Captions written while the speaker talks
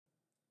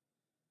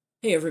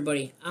Hey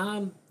everybody,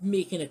 I'm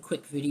making a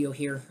quick video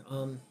here.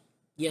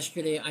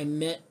 Yesterday I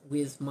met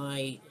with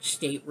my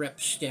state rep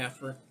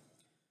staffer.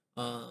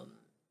 Um,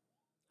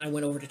 I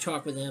went over to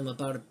talk with them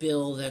about a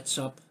bill that's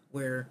up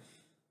where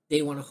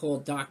they want to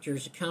hold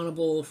doctors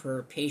accountable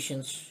for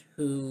patients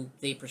who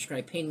they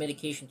prescribe pain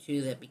medication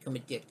to that become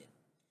addicted.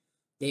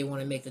 They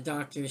want to make the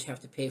doctors have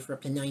to pay for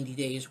up to 90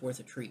 days worth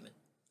of treatment.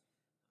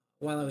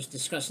 While I was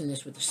discussing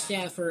this with the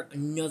staffer,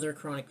 another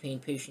chronic pain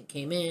patient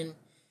came in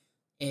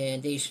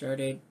and they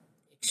started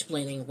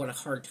explaining what a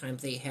hard time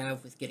they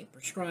have with getting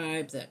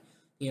prescribed, that,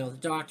 the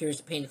doctors,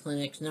 the pain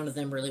clinics, none of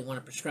them really want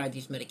to prescribe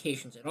these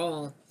medications at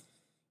all,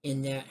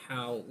 in that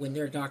how when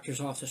their doctor's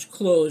office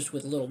closed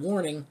with a little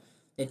warning,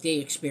 that they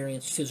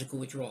experienced physical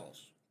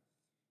withdrawals.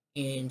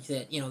 And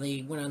that,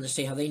 they went on to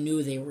say how they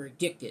knew they were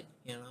addicted,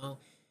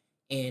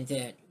 and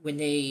that when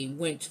they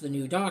went to the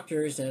new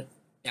doctors,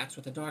 that's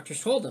what the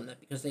doctors told them, that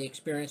because they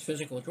experienced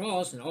physical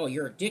withdrawals, and, oh,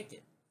 you're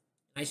addicted.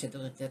 I said,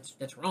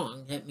 that's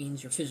wrong. That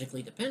means you're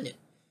physically dependent.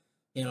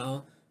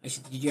 I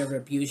said, did you ever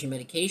abuse your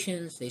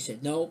medications? They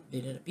said, nope, they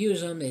didn't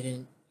abuse them. They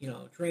didn't,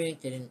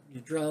 drink. They didn't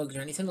do drugs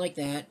or anything like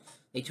that.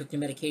 They took the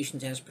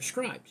medications as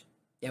prescribed.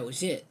 That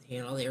was it.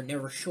 They were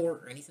never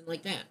short or anything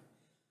like that.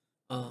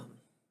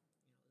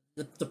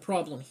 The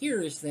problem here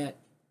is that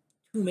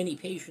too many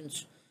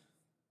patients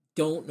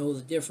don't know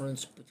the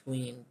difference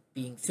between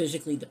being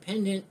physically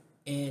dependent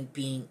and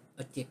being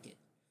addicted.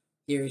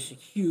 There's a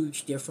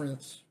huge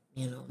difference,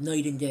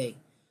 night and day.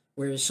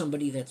 Whereas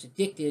somebody that's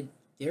addicted,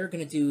 they're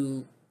going to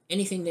do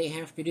anything they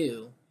have to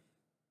do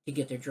to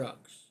get their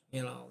drugs.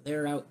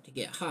 They're out to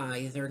get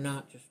high. They're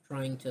not just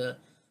trying to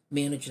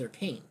manage their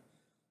pain.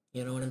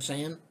 You know what I'm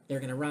saying?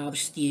 They're going to rob,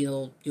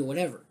 steal, do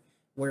whatever.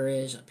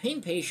 Whereas a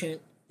pain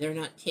patient, they're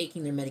not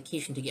taking their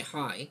medication to get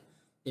high.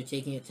 They're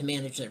taking it to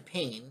manage their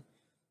pain.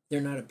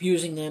 They're not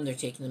abusing them. They're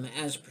taking them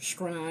as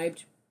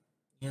prescribed.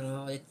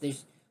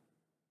 It's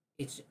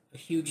a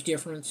huge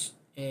difference,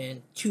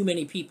 and too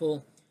many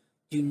people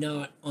do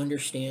not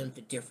understand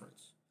the difference.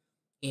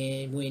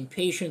 And when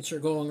patients are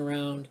going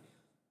around,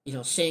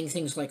 saying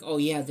things like, oh,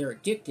 yeah, they're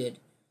addicted,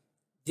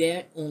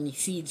 that only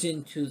feeds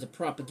into the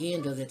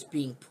propaganda that's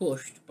being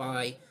pushed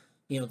by,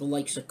 the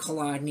likes of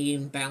Kolodny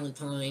and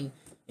Ballantyne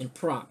and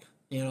Prop,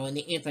 and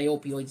the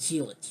anti-opioid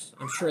zealots.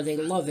 I'm sure they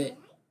love it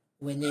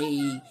when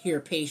they hear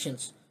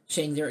patients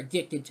saying they're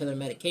addicted to their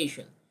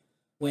medication,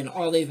 when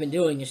all they've been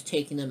doing is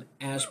taking them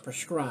as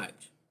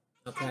prescribed,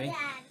 okay?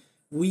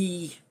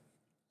 We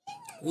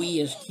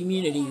as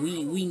community,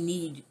 we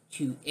need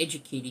to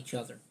educate each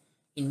other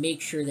and make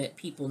sure that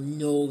people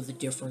know the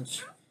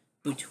difference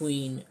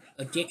between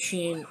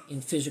addiction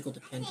and physical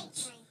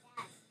dependence.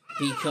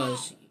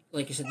 Because,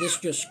 like I said, this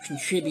just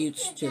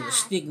contributes to the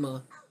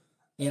stigma,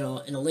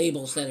 and the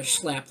labels that are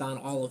slapped on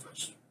all of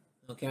us,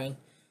 okay?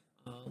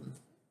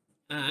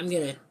 I'm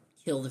going to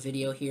kill the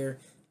video here.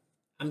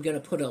 I'm going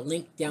to put a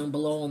link down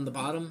below on the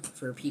bottom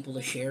for people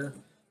to share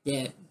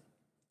that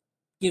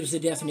gives the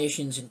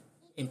definitions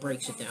and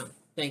breaks it down.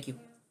 Thank you.